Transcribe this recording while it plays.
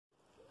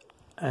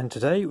And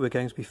today we're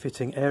going to be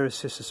fitting air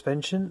assist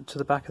suspension to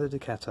the back of the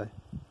Ducato.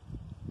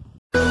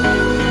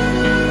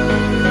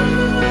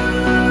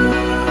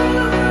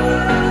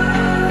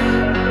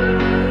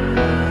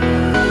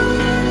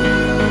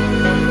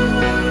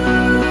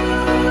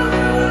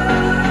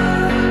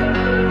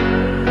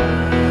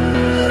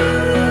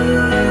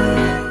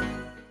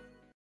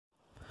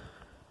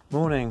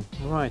 Morning.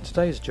 Right,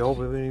 today's job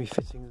we're going to be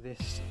fitting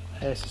this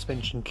air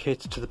suspension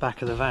kit to the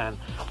back of the van.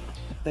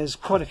 There's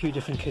quite a few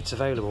different kits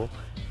available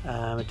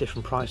at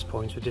different price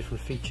points with different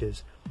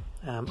features.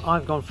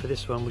 I've gone for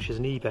this one, which is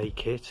an eBay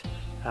kit,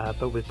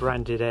 but with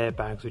branded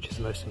airbags, which is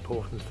the most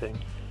important thing,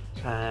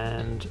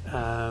 and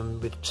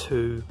with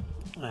two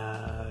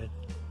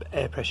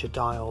air pressure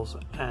dials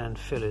and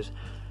fillers.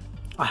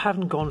 I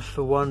haven't gone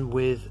for one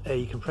with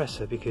a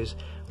compressor because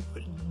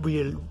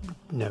we've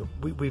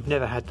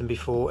never had them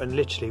before, and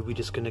literally we're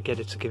just going to get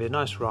it to give it a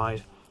nice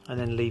ride and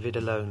then leave it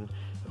alone.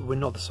 We're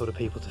not the sort of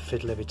people to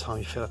fiddle every time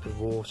you fill up with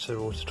water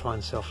or to try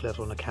and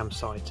self-level on a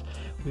campsite.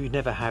 We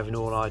never have in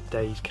all our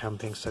days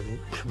camping, so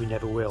we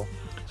never will.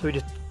 So we're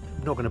just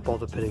not going to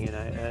bother putting in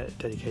a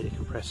dedicated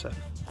compressor.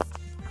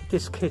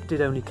 This kit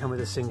did only come with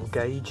a single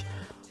gauge.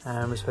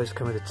 It was supposed to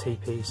come with a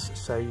T-piece,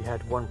 so you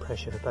had one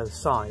pressure for both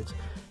sides.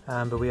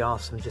 But we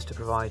asked them just to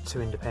provide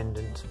two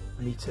independent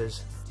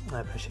meters,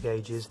 pressure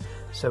gauges,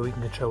 so we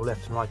can control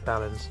left and right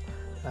balance.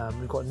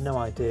 We've got no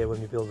idea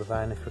when we build the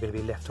van if we're going to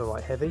be left or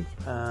right heavy,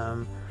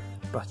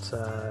 but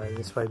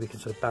this way we can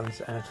sort of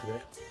balance it out a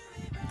bit.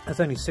 There's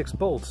only 6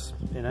 bolts,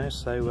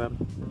 so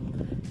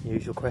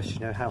usual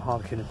question, how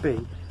hard can it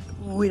be?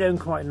 We don't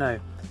quite know.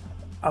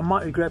 I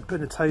might regret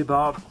putting the tow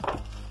bar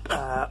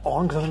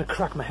on because I'm going to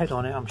crack my head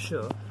on it, I'm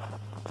sure.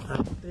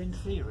 But in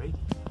theory,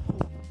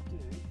 what we do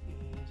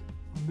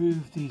is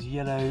remove these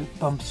yellow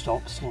bump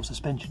stops or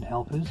suspension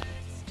helpers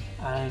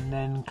and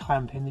then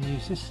clamp in the new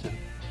system.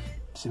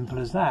 Simple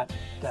as that.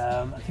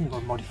 I think we've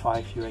got to modify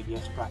a few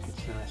ABS brackets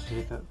and the rest of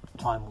it, but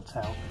time will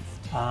tell.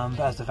 But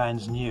as the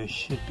van's new, it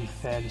should be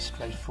fairly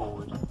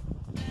straightforward.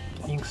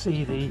 You can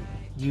see the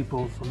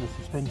U-bolts on the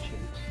suspension.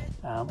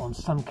 On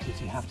some kits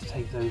you have to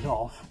take those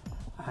off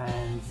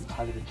and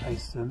either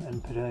replace them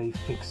and put a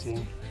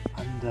fixing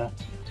under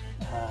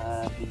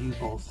the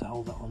U-bolts to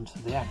hold that onto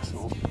the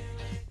axle.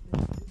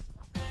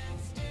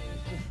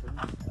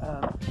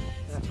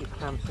 It actually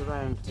clamps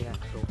around the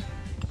axle,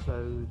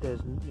 so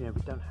there's we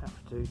don't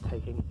have to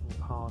take anything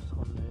apart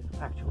on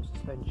the actual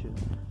suspension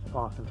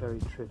apart from very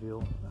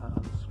trivial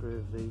unscrew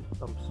of the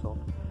bump stop.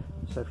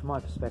 So from my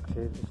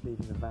perspective, just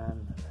leaving the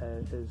van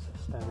as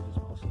standard as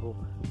possible,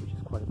 which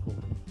is quite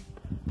important.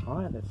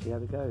 Alright, let's see how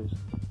it goes.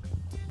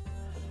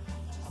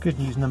 Good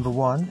news number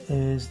one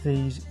is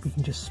these we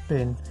can just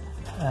spin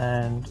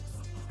and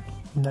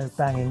no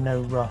banging,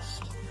 no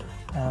rust.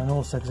 And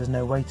also because there's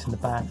no weight in the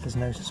back, there's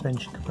no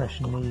suspension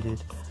compression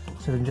needed.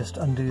 So we can just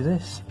undo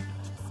this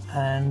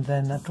and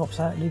then that drops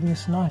out, leaving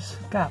us a nice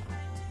gap.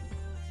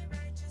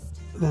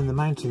 Then the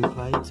mounting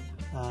plate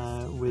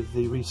with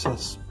the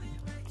recess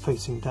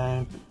facing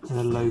down and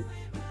a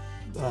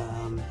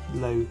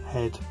low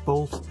head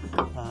bolt,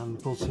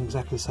 bolts in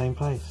exactly the same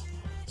place.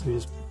 So we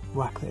just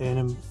whack that in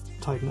and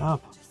tighten it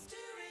up.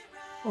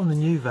 On the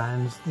new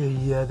vans,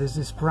 there's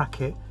this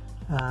bracket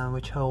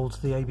which holds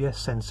the ABS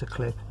sensor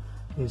clip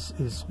is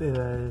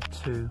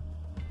too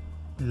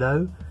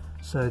low,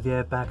 so the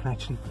airbag can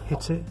actually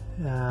hit it.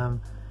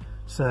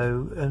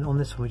 And on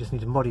this one we just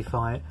need to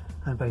modify it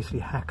and basically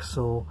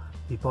hacksaw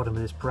the bottom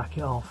of this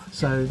bracket off.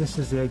 So this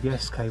is the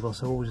ABS cable,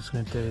 so all we're just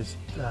going to do is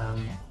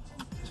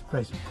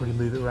basically probably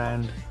move it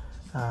around,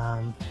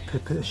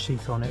 put a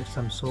sheath on it of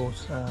some sort,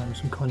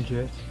 some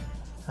conduit,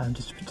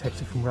 just to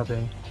protect it from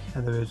rubbing,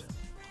 and there is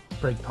a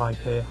brake pipe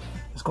here.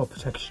 It's got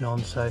protection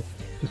on, so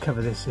if you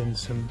cover this in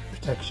some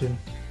protection,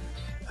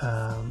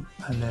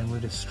 and then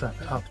we'll just strap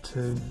it up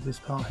to this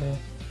part here.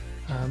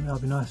 That'll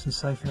be nice and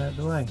safe and out of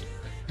the way.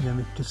 And then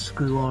we just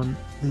screw on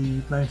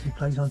the mounting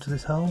plate onto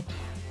this hole,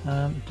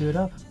 do it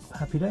up,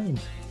 happy days.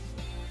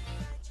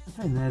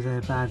 And there's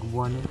airbag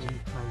 1 in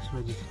place,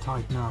 ready to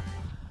tighten up.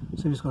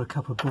 So we've just got a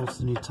couple of bolts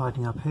that need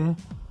tightening up here,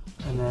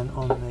 and then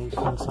on the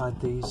front side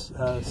these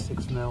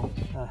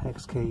 6mm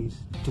hex keys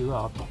do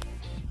up.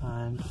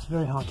 And it's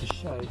very hard to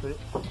show, but it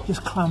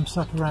just clamps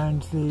up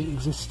around the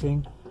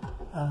existing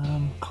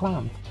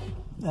clamp.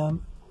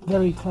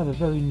 Very clever,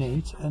 very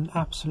neat, and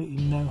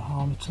absolutely no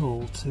harm at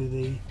all to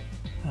the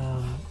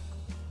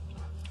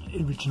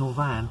original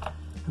van.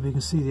 And we can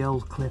see the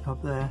old clip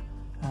up there,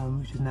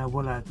 which is now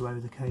well out of the way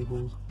with the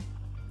cables,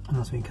 and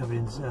that's been covered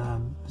in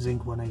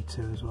zinc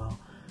 182 as well.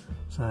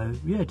 So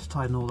yeah, just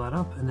tighten all that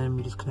up and then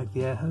we just connect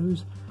the air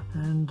hose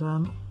and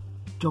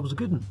job's a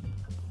good one.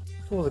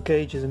 For the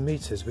gauges and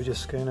meters, we're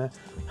just going to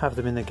have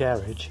them in the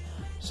garage,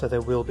 so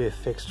there will be a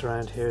fixed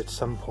around here at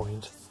some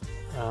point.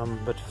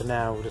 But for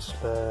now we'll just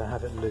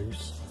have it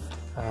loose,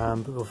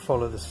 but we'll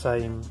follow the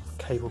same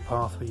cable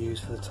path we use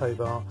for the tow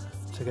bar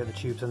to get the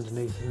tubes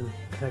underneath and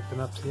connect them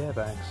up to the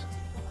airbags.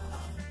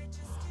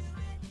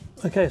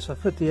 Okay, so I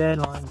put the air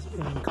lines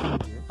in the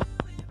conduit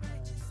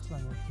and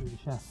slung it through the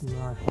chassis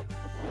right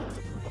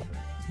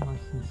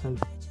nice and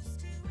safety.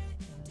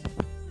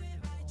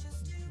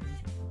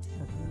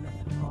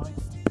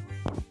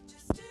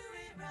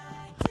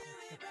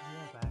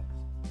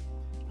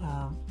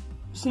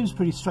 Seems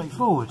pretty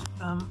straightforward.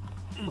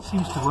 It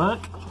seems to work,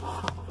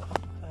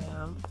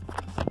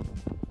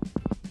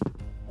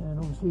 and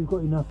obviously we've got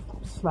enough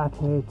slack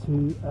here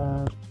to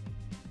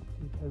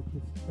cope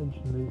with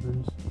suspension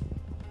movements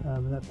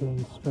without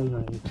getting strain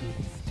on anything.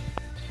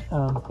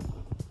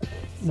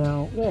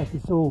 Now, yes,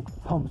 it's all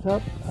pumped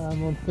up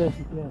on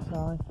 30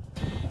 psi.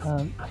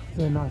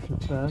 They're nice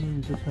and firm,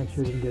 and just make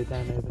sure it didn't go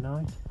down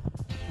overnight.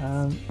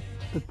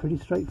 But pretty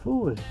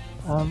straightforward.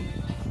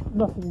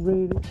 Nothing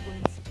really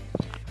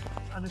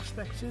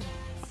unexpected.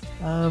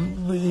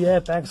 With the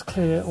airbags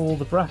clear all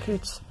the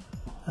brackets.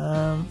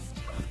 Yeah,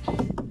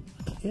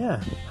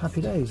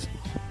 happy days.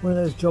 One of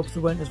those jobs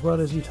that went as well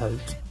as you'd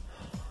hoped.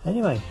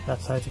 Anyway,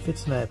 that's how to fit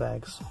some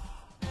airbags.